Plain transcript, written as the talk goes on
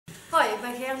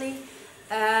ik ben Gerlie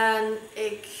en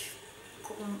ik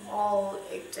kom al,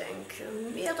 ik denk,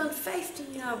 meer dan 15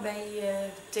 jaar bij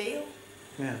Theo.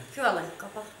 Ja. Geweldige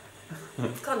kapper.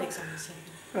 Ik kan niks anders zeggen.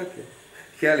 Okay.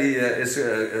 Gerlie is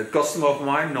a customer of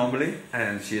mine normally,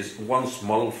 and she has once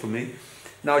modeled for me.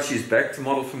 Now she's back to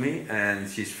model for me, and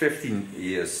she's 15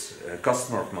 years a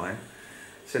customer of mine.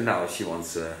 So now she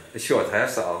wants a short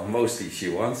hairstyle. Mostly she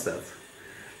wants that.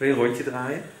 Wil je een rondje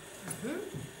draaien?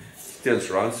 She turns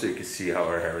around so you can see how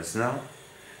her hair is now.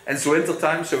 And it's winter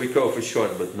time, so we go for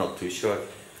short, but not too short.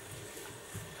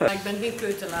 Ik ben geen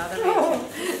keutelaar, dat weet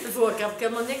je. De vorige keer heb ik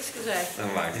helemaal niks gezegd.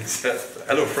 Dat maakt niks uit.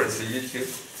 Hello friends on YouTube.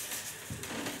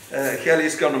 Gerlie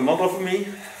is going to model for me. I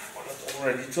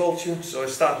already told you. So I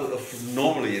start with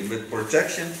normally with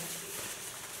protection.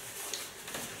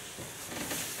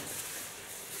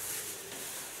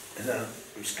 And then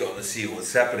I'm just going to see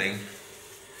what's happening.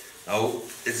 Now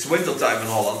it's winter time in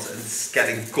Holland and it's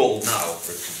getting cold now. It's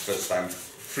the first time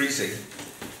freezing.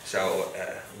 So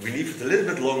we leave it a little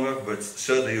bit longer, but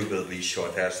certainly it will be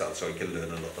short hairstyle, so you can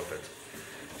learn a lot of it.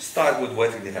 Start with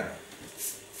wetting the hair.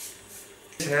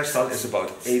 This hairstyle is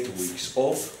about 8 weeks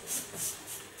old.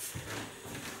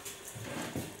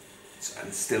 And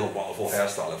it's still a wonderful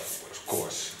hairstyle, of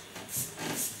course.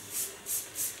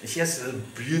 And she has a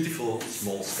beautiful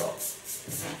small scalp.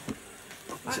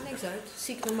 Maakt niks uit,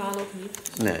 zie ik normaal ook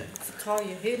niet. Nee. Ik vertrouw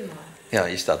je helemaal. Ja,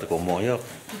 je staat er wel mooi op.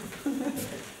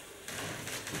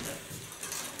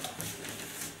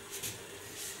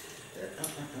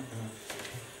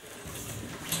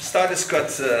 Start is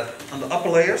cut on the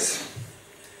upper layers.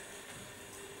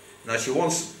 Now she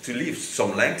wants to leave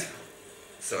some length,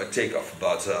 so I take off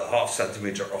about ½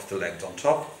 centimeter of the length on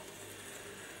top.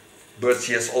 But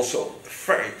she has also a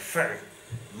very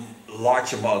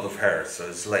large amount of hair, so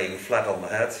it's laying flat on the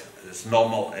head. It's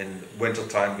normal in winter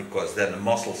time because then the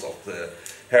muscles of the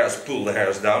hairs pull the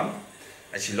hairs down,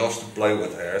 and she loves to play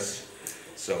with hairs.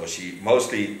 So she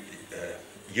mostly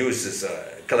uses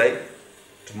clay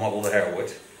to model the hair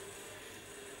with.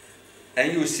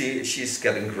 And you see she's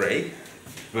getting grey,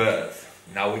 but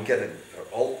now we get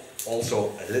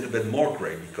also a little bit more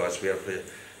grey because we have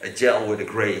a gel with a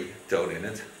grey tone in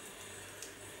it.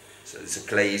 So it's a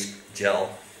clay gel,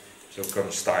 so we're going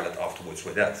to style it afterwards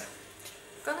with that.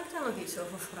 Kan ik daar nog iets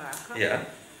over vragen? Ja.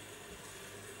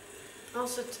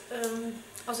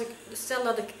 Als ik stel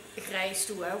dat ik grijs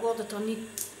doe, hè, wordt het dan niet...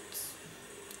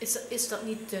 Is dat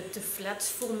niet te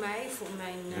flat voor mij? Voor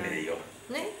mijn, Nee joh.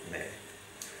 Nee? Nee.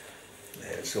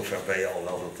 Nee, zover ben je al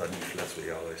wel dat dat niet flat voor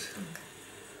jou is.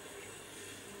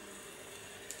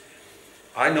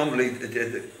 Okay. I normally,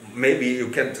 maybe you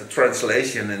can't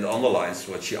translation in the underlines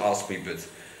what she asked me, but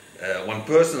when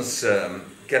person's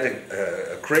getting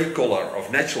a grey color of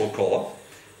natural color,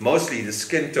 mostly the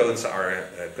skin tones are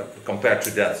compared to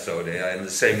that, so they are in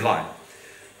the same line.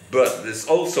 But it's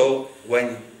also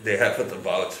when they have it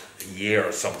about a year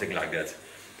or something like that.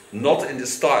 Not in the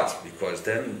start, because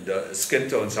then the skin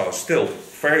tones are still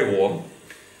very warm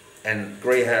and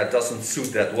grey hair doesn't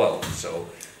suit that well. So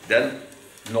then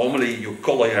normally you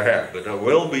color your hair, but there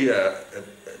will be a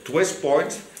twist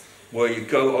point where you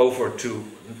go over to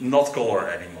not color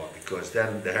anymore, because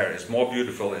then the hair is more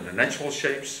beautiful in the natural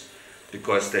shapes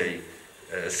because they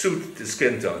suit the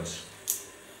skin tones.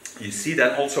 You see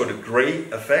then also the grey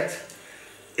effect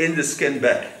in the skin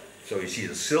back. So you see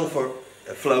the silver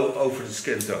flow over the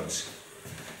skin tones.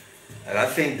 And I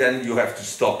think then you have to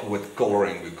stop with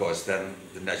coloring, because then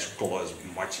the natural color is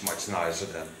much nicer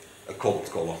than a colored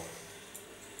color.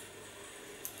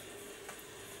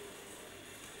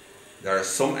 There are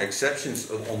some exceptions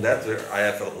on that. I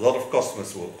have a lot of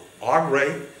customers who are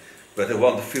grey, but they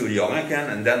want to feel young again,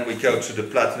 and then we go to the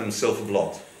platinum silver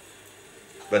blonde.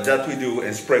 But that we do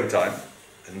in springtime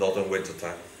and not in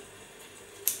wintertime.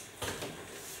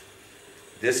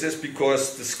 This is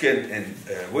because the skin in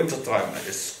wintertime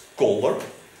is colder,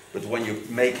 but when you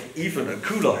make even a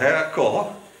cooler hair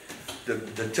color,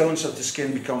 the tones of the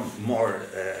skin become more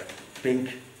pink,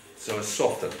 so it's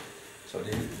softer, so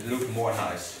they look more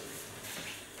nice.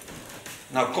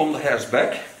 Now comb the hairs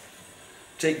back,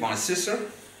 take my scissor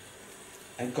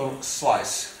and go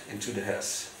slice into the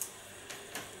hairs.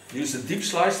 Use the deep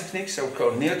slice technique, so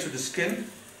go near to the skin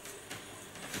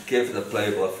to give it a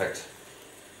playable effect.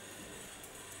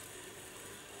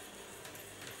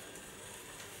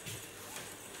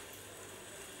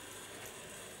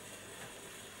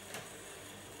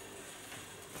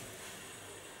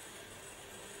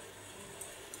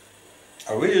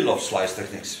 I really love slice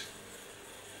techniques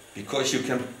because you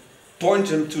can point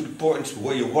them to the point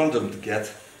where you want them to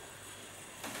get,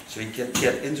 so you can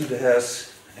get into the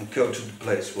hairs and go to the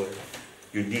place where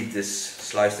you need this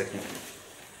slice technique.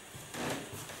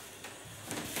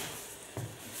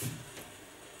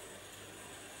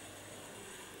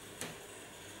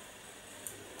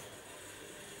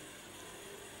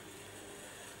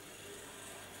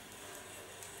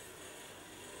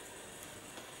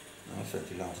 mijn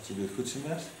ventilatortje doet goed zijn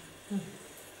best.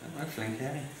 Dat maakt flink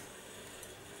herrie.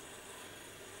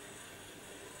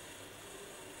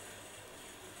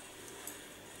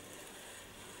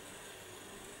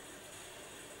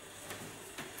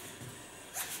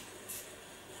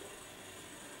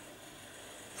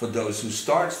 For those who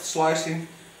start slicing,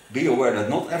 be aware that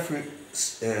not every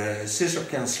scissor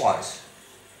can slice.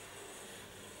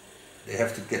 They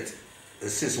have to get a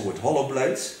scissor with hollow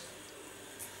blades,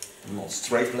 not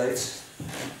straight blades.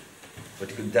 But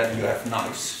then you have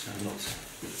knives and not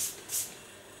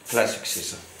classic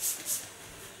scissor.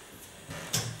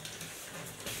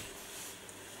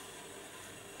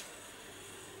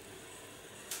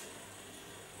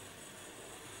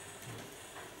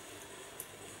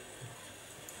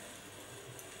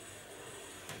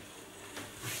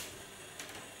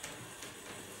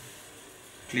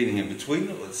 Cleaning in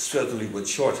between, certainly with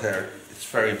short hair, it's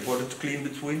very important to clean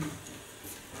between.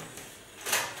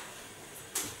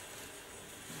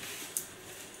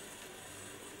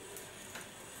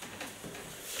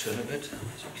 Turn a bit, so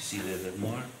you can see a little bit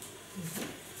more.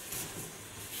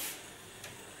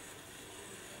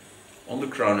 On the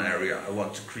crown area, I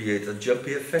want to create a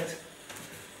jumpy effect.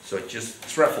 So I just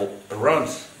travel around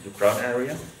the crown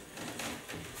area.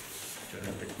 Turn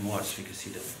a bit more so you can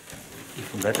see that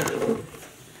even better.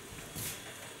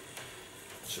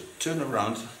 So turn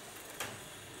around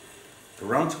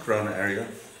the crown area.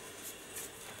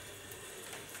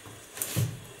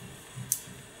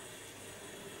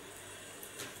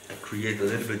 And create a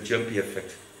little bit jumpy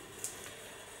effect.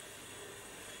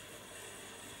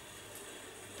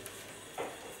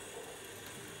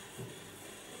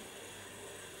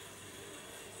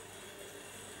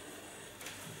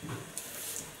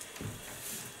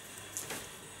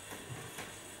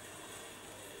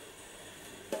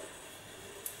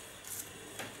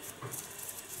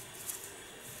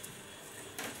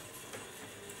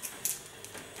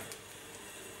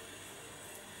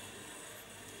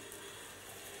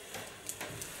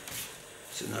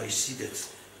 So now you see that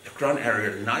the crown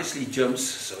area nicely jumps,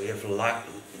 so you have a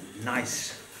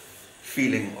nice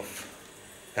feeling of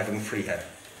having free hair.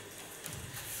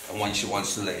 And once you want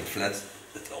to lay it flat,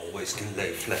 it always can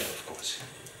lay flat, of course.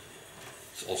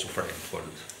 It's also very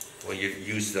important. When you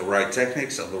use the right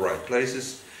techniques at the right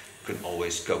places, you can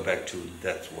always go back to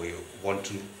that where you want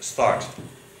to start.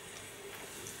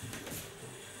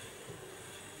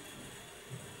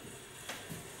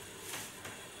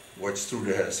 Watch through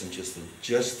the hairs and just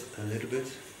adjust a little bit.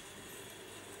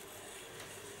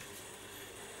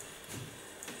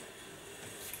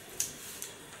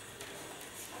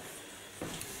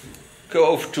 Go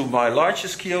over to my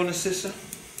largest T.K.S. scissor.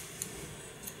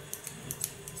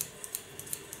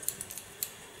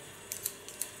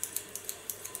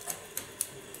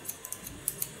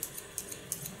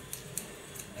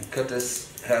 And cut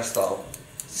this hairstyle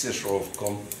scissor over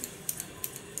comb.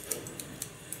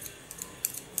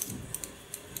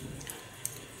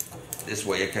 This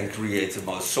way you can create the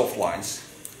most soft lines.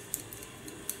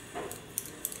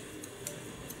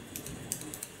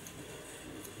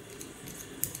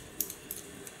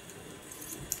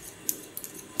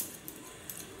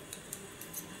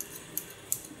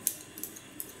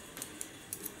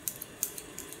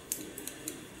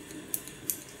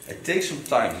 It takes some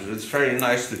time, but it's very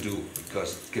nice to do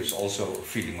because it gives also a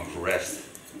feeling of rest.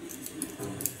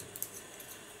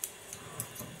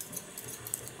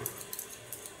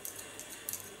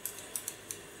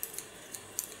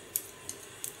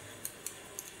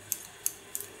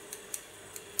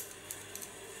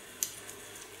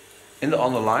 In the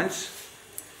underlines,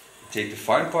 take the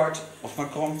fine part of my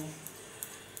comb,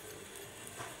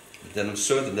 but then I'm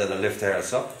certain that I lift the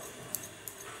hairs up.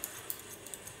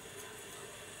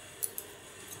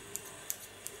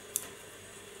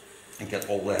 And get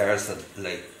all the hairs that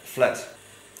lay flat.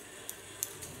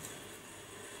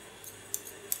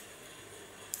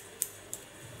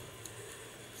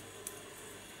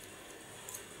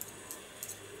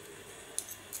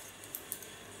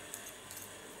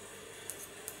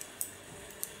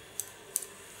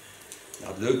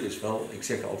 Nou, het leuke is wel, ik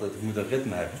zeg altijd, ik moet een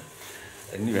ritme hebben.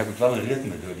 En nu heb ik wel een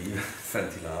ritme door die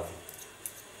ventilator.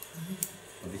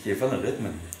 Want ik geef wel een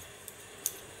ritme.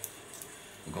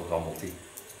 Ook al rammelt die.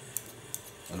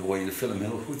 Maar dan hoor je de film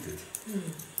heel goed dit.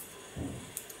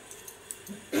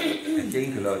 En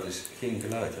geen geluid is geen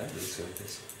geluid, hè? Dus het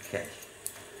is gek.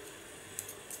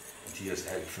 Want hier is het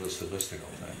eigenlijk veel te rustig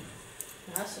altijd.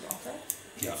 Ja, is dat altijd?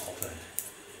 Ja, altijd.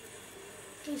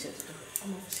 Die zitten toch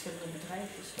allemaal verschillende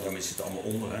bedrijfjes. Ja, maar je zit allemaal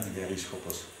onder, hè, die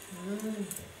herrieschoppers.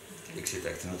 Ik zit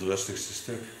echt in het rustigste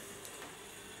stuk.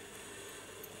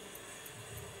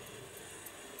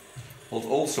 What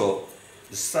also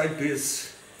The side bit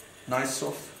is nice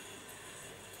soft.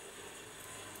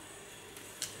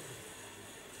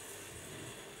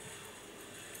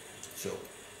 So,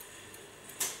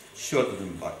 shorten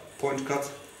them by point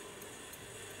cut.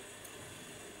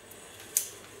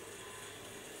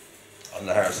 And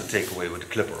the hairs are taken away with the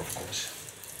clipper, of course.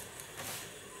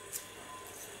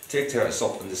 Take the hairs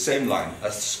up in the same line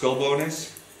as the skull bone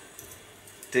is.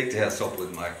 Take the hairs up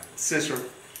with my scissor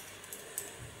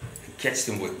and catch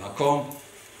them with my comb.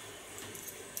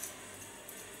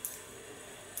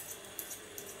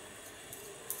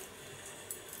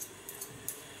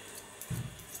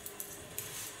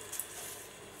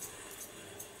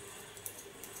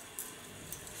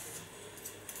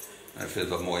 En ik vind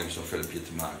het wel mooi om zo'n filmpje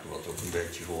te maken wat ook een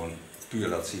beetje gewoon puur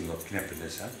laat zien wat knippen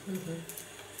is. Hè?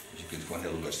 Dus je kunt gewoon een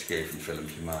heel rustgevend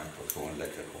filmpje maken wat gewoon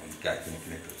lekker gewoon kijkt en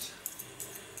knippert.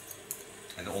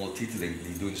 En de ondertiteling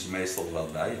die doen ze meestal wel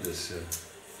bij, dus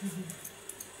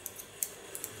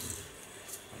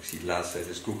ik zie de laatste tijd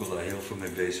is Google daar heel veel mee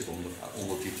bezig om de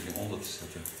ondertiteling onder te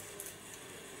zetten.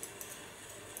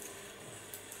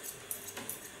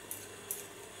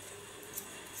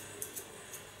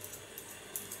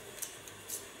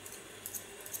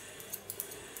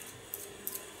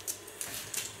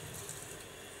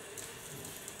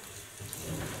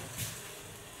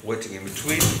 Wetting in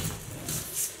between.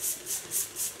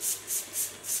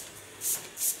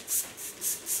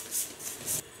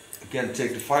 Again,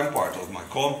 take the fine part of my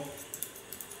comb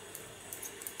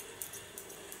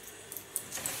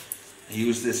and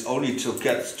use this only to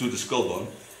get to the skull bone.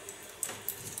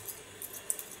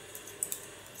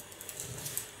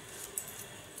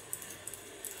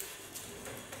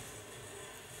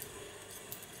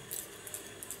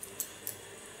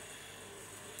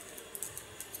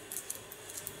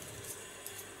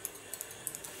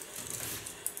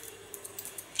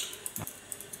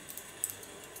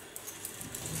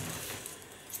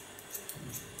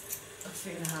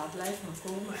 Tegen de haal blijft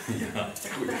maar komen. Ja,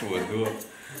 goed gewoon door.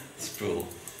 Het spul.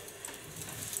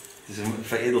 Het is een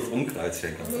veredeld onkruid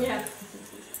zeker. Ja.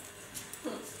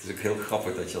 Het is ook heel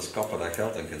grappig dat je als kapper daar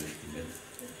geld aan kunt verdienen.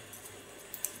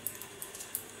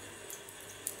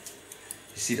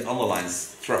 You see the underlines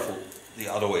travel the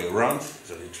other way around,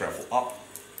 so they travel up.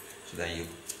 So then you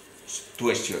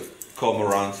twist your comb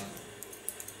around.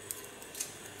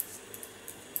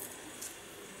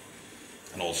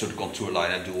 And also the contour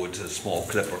line I do with a small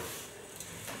clipper.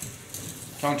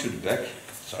 Down to the back.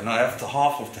 So now I have the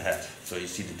half of the head. So you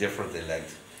see the difference in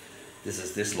length. This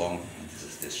is this long and this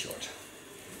is this short.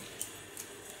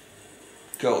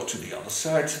 Go to the other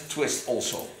side. Twist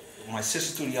also my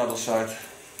scissor to the other side.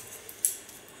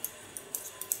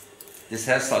 This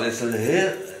hairstyle is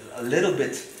a little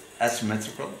bit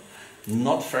asymmetrical.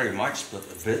 Not very much, but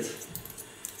a bit.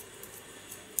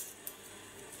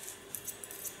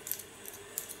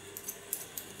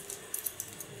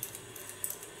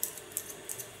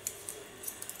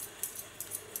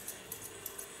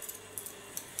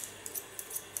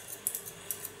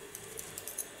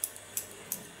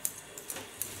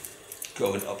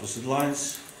 Go in opposite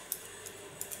lines.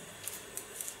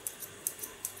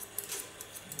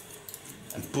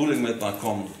 And pulling with my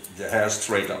comb the hair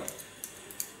straight up.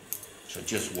 So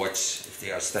just watch if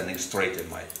they are standing straight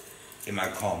in my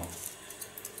comb.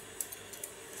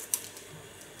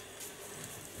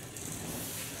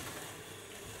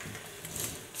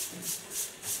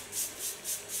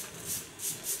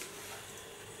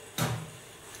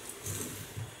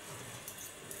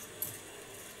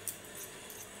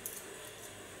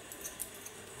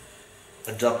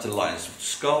 Adopt the lines of the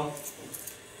skull.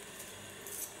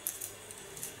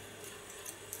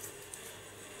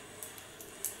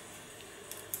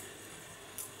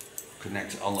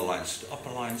 Connect the underlines to the upper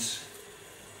lines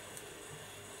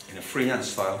in a freehand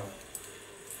style.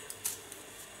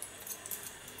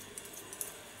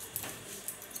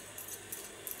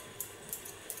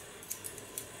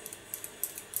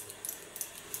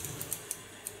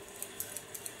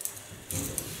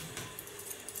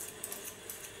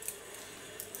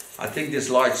 I think this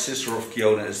large scissor of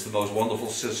Kiona is the most wonderful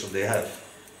scissor they have.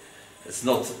 It's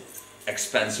not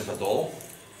expensive at all,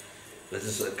 but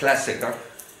it's a classicer.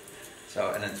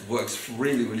 So, and it works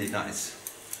really, really nice.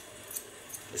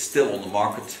 It's still on the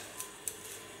market.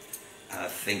 And I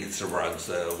think it's around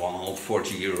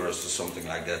 140 euros or something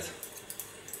like that.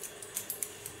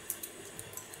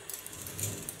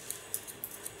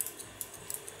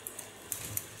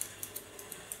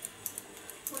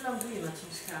 Hoe lang doe je met zo'n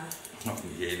schaar? Nog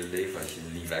je hele leven als je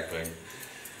het niet wegbrengt.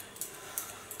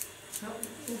 Nou,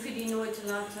 hoef je die nooit te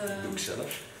laten... Dat doe ik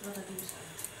zelf. Wat dat doe je zelf.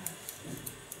 Ja.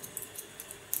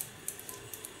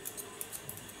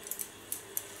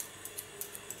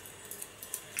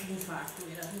 Hoe vaak doe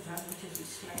je dat? Hoe vaak moet je het iets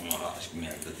slijpen? Nou, als ik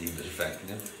merk dat hij een beetje fijn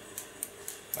knipt.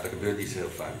 Maar dat gebeurt niet zo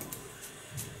heel vaak.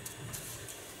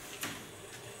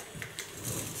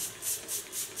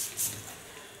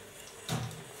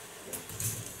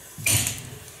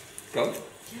 Koud?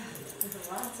 Ja, even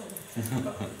water.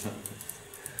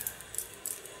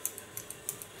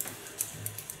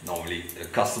 Normally a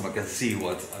customer can see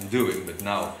what I'm doing, but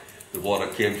now the water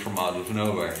came from out of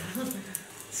nowhere.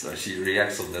 So she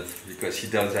reacts on that because she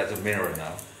does have a mirror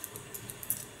now.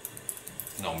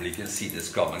 Normally you can see this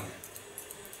coming.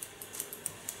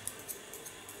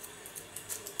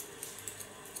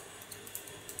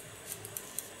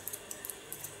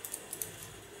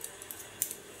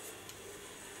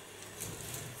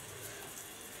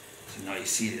 So now you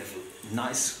see they have a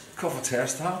nice covered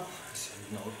hairstyle. So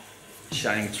no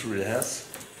shining through the hairs.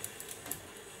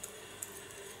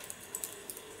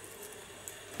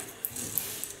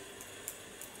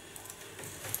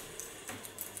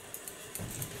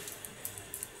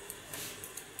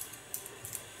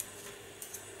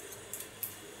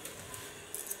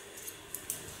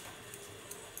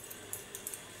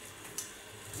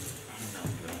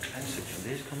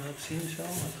 Deze kan we ook zien zo,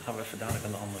 maar dan gaan we even dadelijk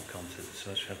aan de andere kant zitten,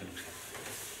 zoals we hebben gezegd.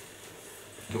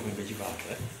 Toch een beetje water,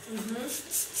 hè?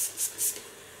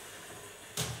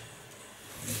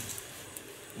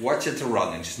 Watch at the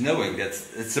runnings, knowing that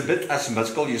it's a bit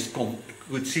asymmetrical. You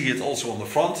could see it also on the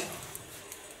front.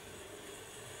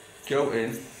 Go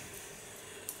in.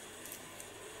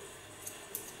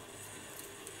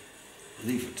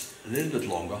 Leave it a little bit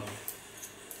longer.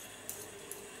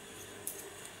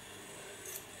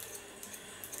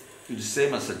 Do the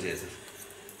same as I did.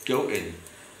 Go in.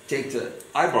 Take the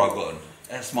eyebrow bone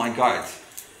as my guide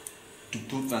to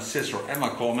put my scissor and my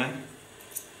comb in.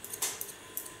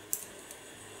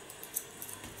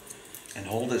 And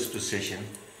hold this position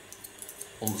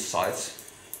on the sides.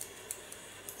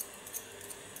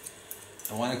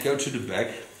 And when I go to the back,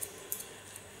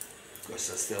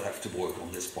 because I still have to work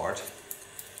on this part,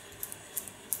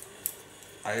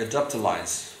 I adapt the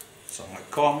lines. So my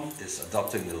comb is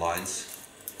adapting the lines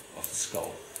of the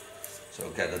skull, so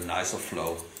get a nicer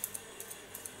flow.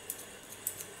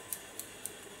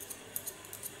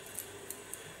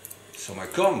 So my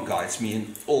comb guides me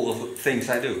in all of the things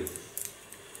I do.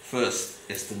 First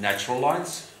is the natural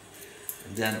lines,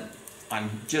 and then I'm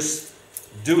just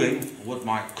doing what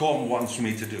my comb wants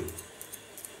me to do.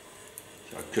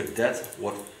 So I cut that,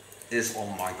 what is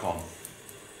on my comb.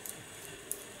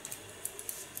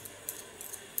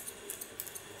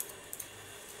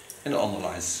 And the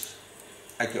underlines,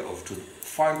 I go over to the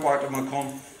fine part of my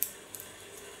comb.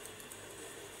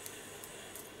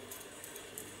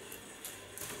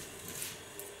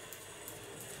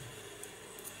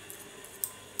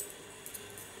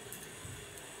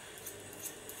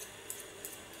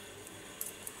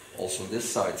 Also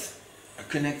this side, I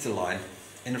connect the line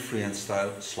in a freehand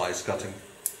style, slice cutting.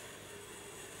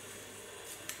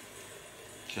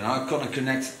 So now I'm gonna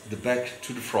connect the back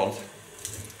to the front.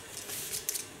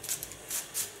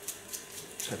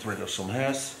 Get rid of some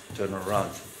hairs, turn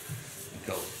around and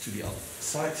go to the other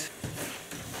side.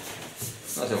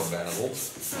 Dat is helemaal bijna rond.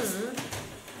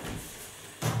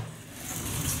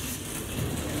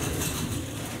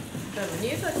 Ik ben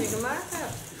benieuwd wat je gemaakt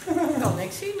hebt. Ik kan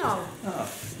niks zien nou. Ah,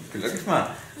 gelukkig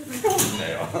maar.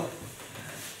 Nee hoor.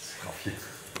 Grapje.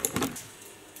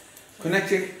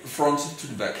 Connecting the front to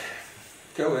the back.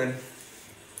 Go in.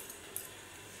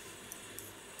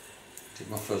 Take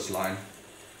my first line.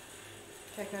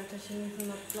 Kijk uit dat je niet van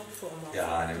dat platform af.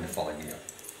 Ja, nee, dat val ik niet op.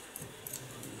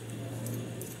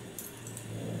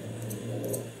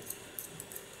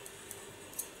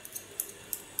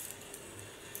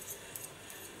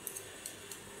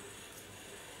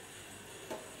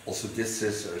 Also this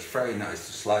scissor is very nice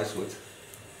to slice with.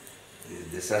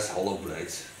 This has hollow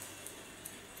blades.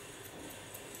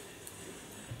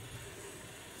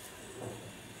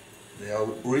 They are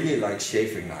really like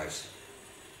shaving knives.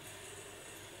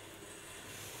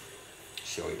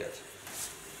 Show you that.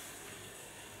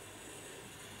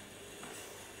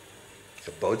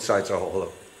 So both sides are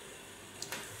hollow.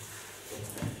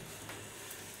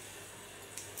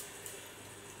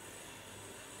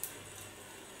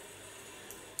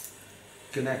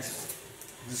 Connect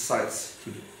the sides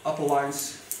to the upper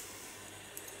lines.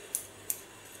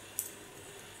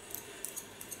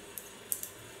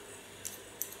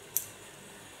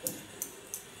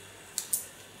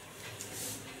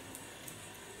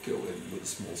 Go in with a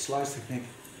small slice technique.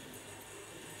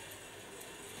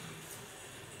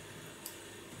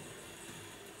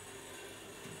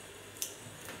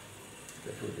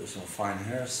 Get rid of some fine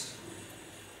hairs.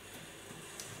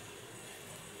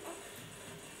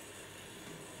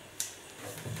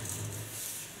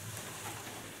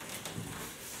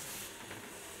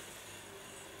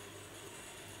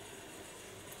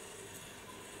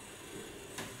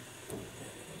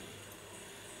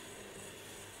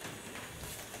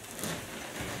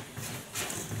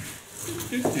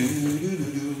 Adopting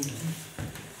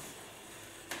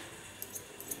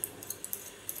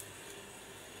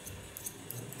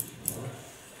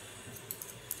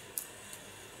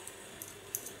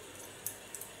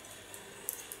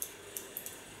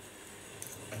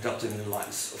the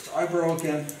lines of the eyebrow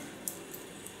again.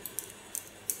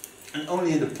 And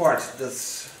only in the part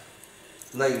that's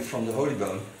laying from the holy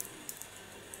bone,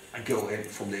 I go in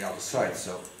from the other side.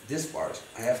 So this part,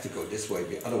 I have to go this way,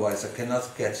 otherwise I cannot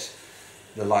catch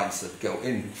the lines that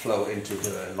flow into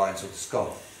the lines of the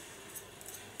skull.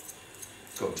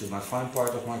 Go to my fine part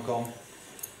of my comb.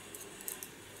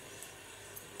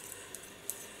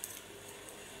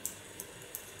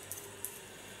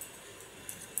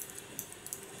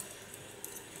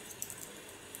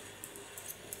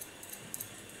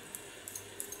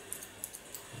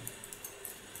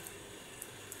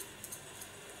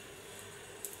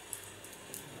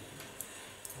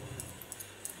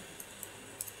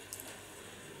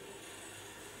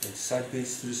 Side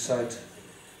piece to the side,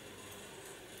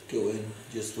 go in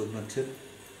just with my tip.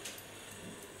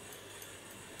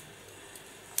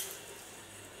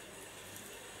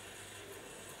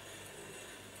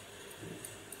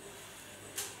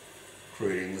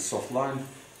 Creating a soft line.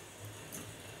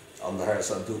 On the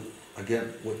hairs I do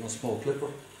again with my small clipper.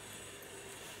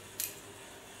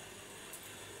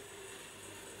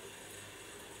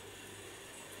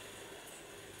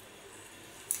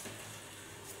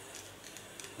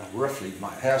 Now roughly my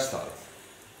hairstyle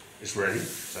is ready,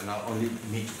 so now I only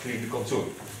need to clean the contour.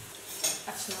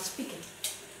 That's not speaking.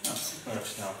 No,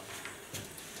 perhaps now.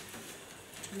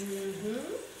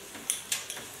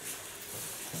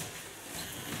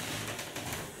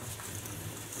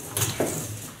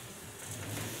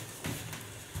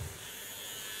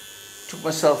 Took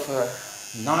myself a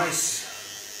nice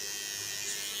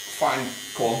fine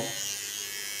comb.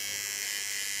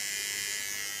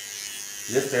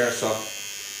 Lift the hairs up.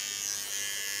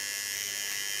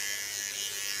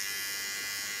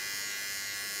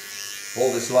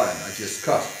 All this line I just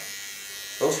cut.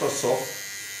 Those are soft.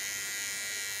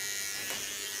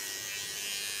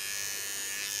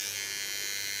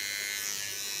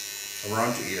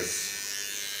 Around the ears.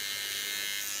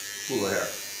 Pull the hair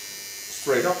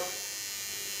straight up.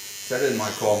 Set in my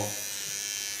comb.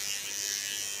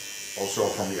 Also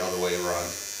from the other way around.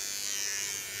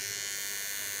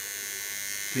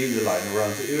 Clean the line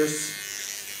around the ears.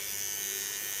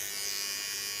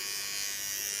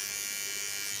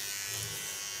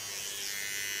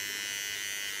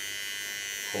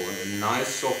 Holding a nice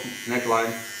soft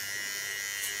neckline.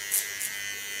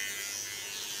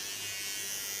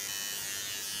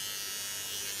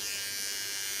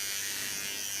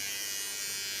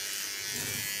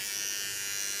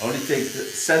 Only take the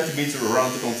centimeter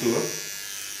around the contour.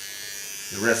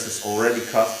 The rest is already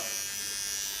cut.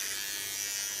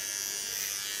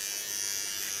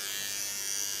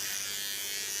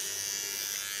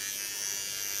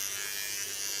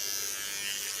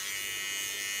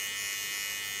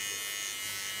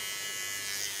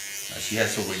 Now she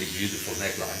has a really beautiful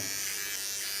neckline.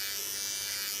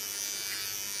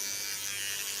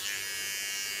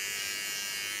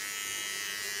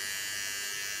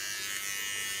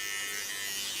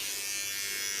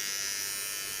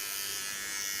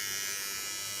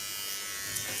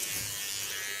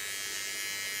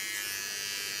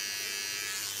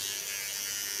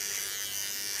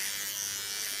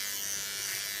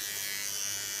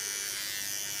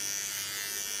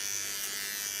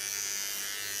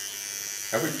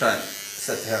 Every time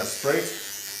set the hair straight,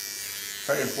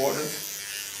 very important.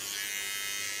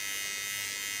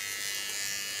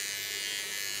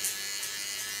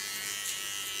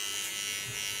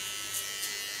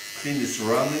 Clean the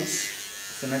surroundings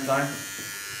of the neckline.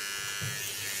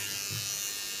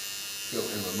 Go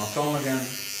in with my comb again.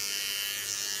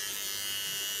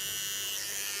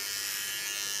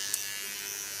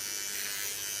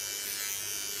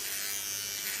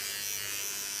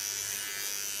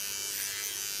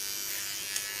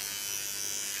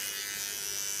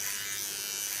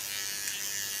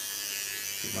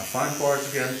 My fine parts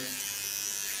again.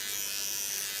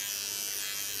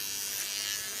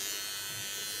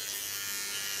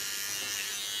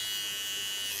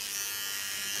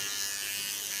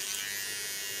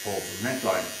 Hold the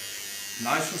neckline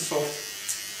nice and soft.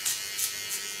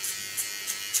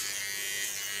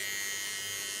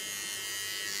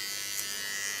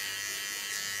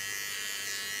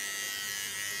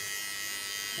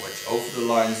 Wedge over the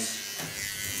lines.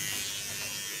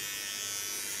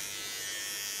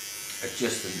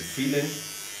 Adjusting the feeling.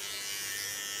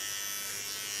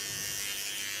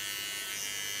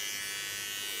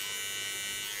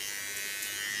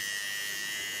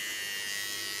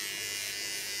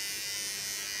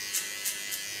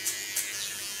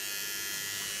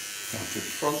 to the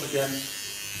front again.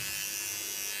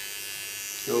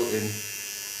 Go in.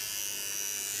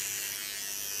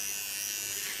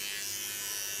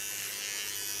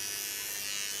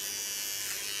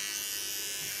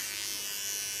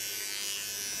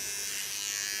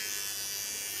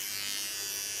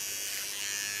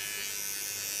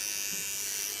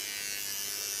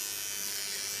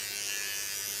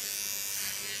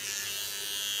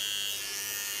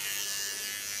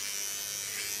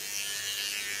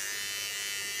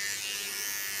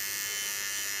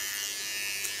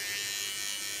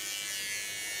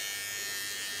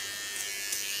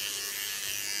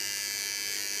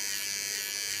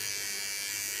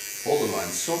 Hold the line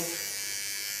soft,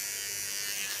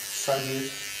 side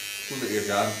it, pull the ear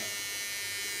down,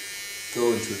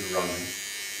 go into the rounding.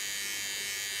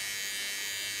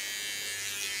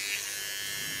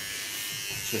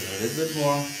 Turn a little bit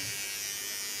more,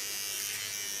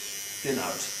 thin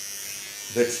out,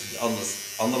 bit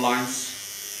underlines,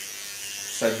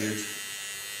 side it.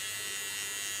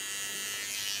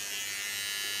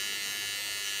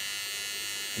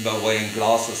 And by wearing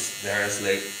glasses, their hairs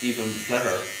lay even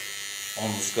flatter on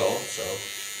the skull, so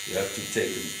you have to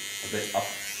take them a bit up.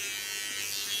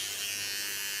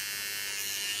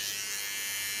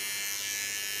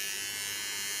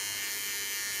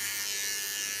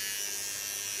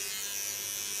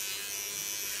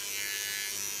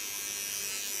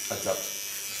 Adapt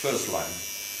the first line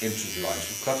into the lines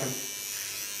we're cutting.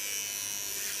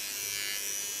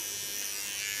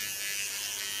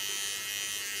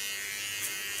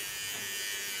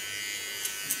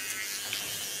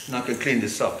 Now I can clean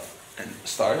this up en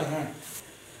stylen haar.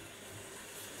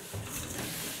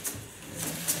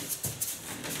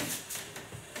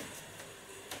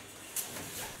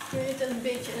 Kun je het een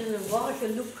beetje in een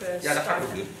warrige look Ja, dat ga ik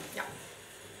ook doen. Ja.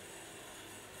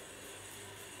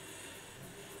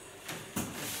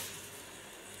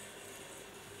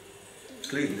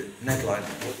 Clean the neckline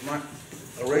with my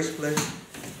razor blade.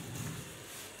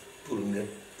 Pulling the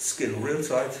skin real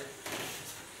tight.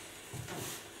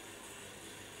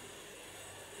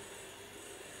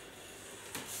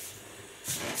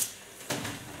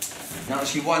 Now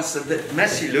she wants a bit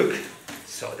messy look,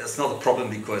 so that's not a problem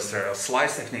because there are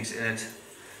slice techniques in it,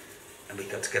 and we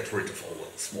got to get rid of all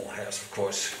the small hairs, of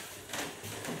course.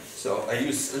 So I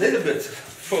use a little bit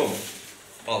foam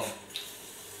of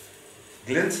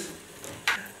glint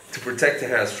to protect the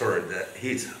hairs for the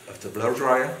heat of the blow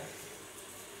dryer.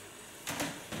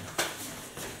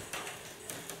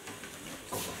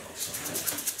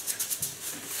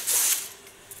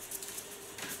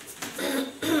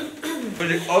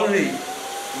 Putting only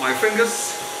my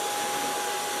fingers,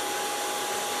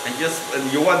 and just when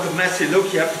you want a messy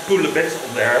look, you have to pull a bit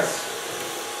on the hairs.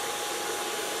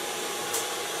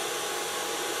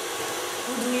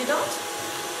 Hoe doe je dat?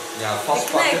 Ja,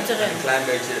 vastpakken en een klein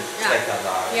beetje trekken aan de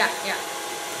haren. Ja, ja.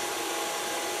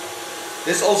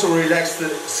 This also relaxes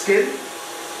the skin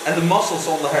and the muscles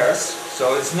on the hairs,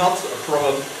 so it's not a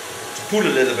problem to pull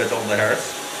a little bit on the hairs.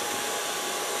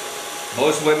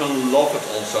 Most women love it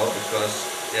also because,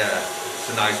 yeah, it's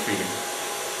a nice feeling.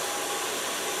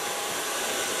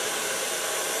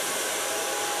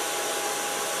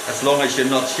 As long as you're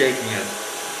not shaking it.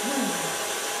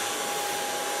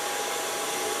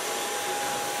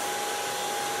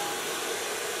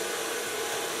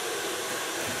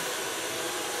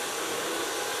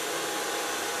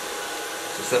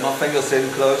 So set my fingers in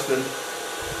close then and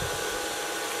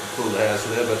pull the hairs a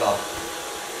little bit up.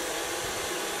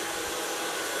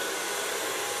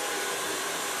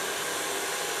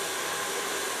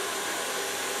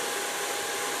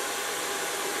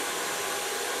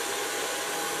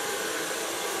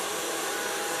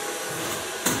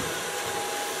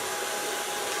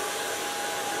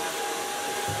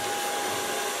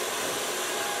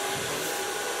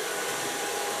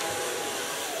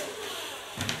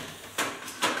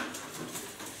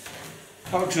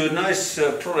 How to a nice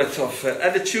product of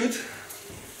attitude.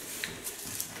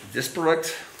 This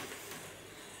product,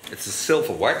 it's a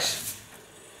silver wax.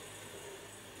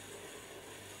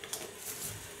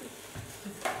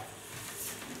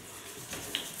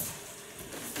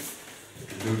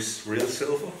 It looks real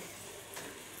silver.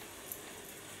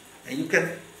 And you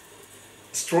can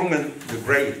strengthen the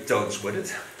grey tones with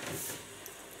it.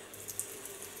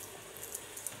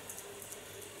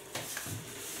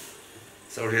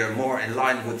 So they are more in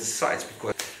line with the sides,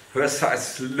 because her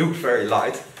sides look very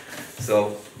light.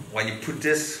 So when you put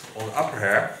this on the upper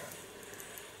hair,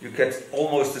 you get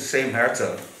almost the same hair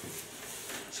tone.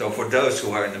 So for those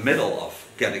who are in the middle of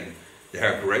getting the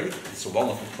hair grey, it's a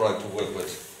wonderful product to work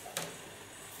with.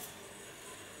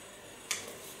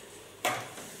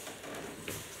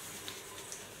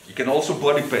 can also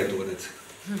body paint with it.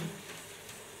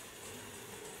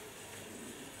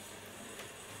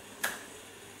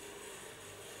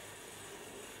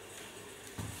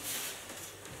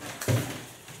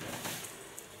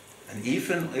 And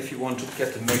even if you want to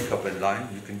get the makeup in line,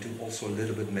 you can do also a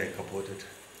little bit makeup with it.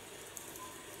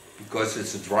 Because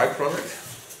it's a dry product,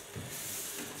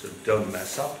 so don't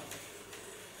mess up.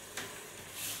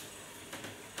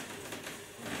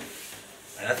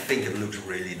 And I think it looks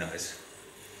really nice.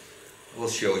 I will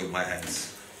show you my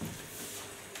hands.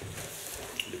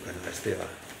 Look how nice they are.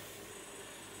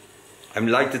 I'm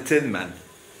like the Tin Man.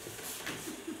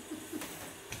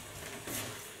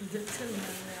 The Tin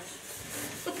Man, yes.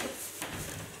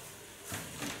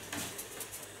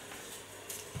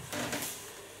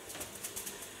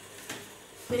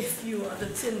 If you are the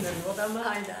Tin Man, what am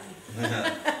I then?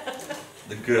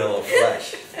 The girl of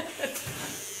flesh.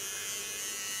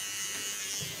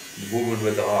 The woman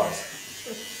with the heart.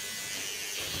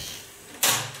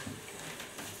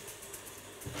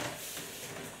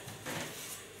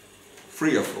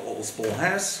 Free of all small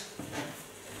hairs.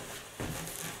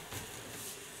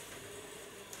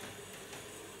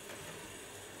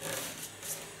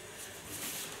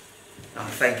 Now,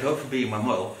 thank her for being my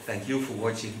model. Thank you for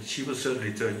watching. She will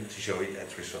certainly turn to show you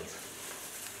that result.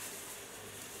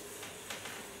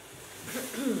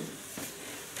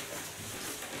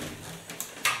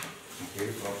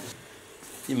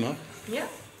 Je mag? Ja.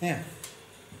 Ja.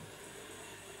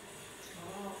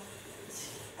 Oh, het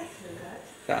ziet er echt leuk uit.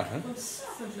 Gaaf, hè?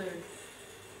 Ontzettend leuk.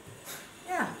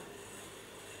 Ja.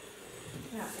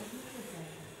 Ja, echt leuk.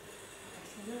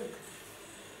 Echt leuk.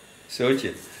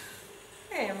 Zootje.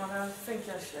 Nee, maar dat vind ik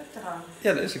juist leuk eraan.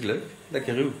 Ja, dat is ook leuk.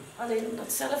 Lekker ruw. Alleen om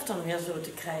dat zelf dan weer zo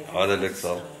te krijgen. Oh, dat lukt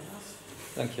wel.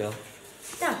 Dankjewel.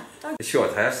 Ja, dank. A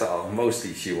short hairstyle,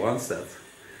 mostly she wants that.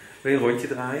 Wil je een rondje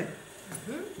draaien?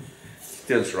 She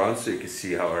turns around so you can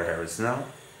see how her hair is now.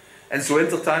 And it's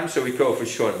winter time, so we go for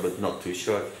short but not too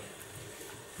short.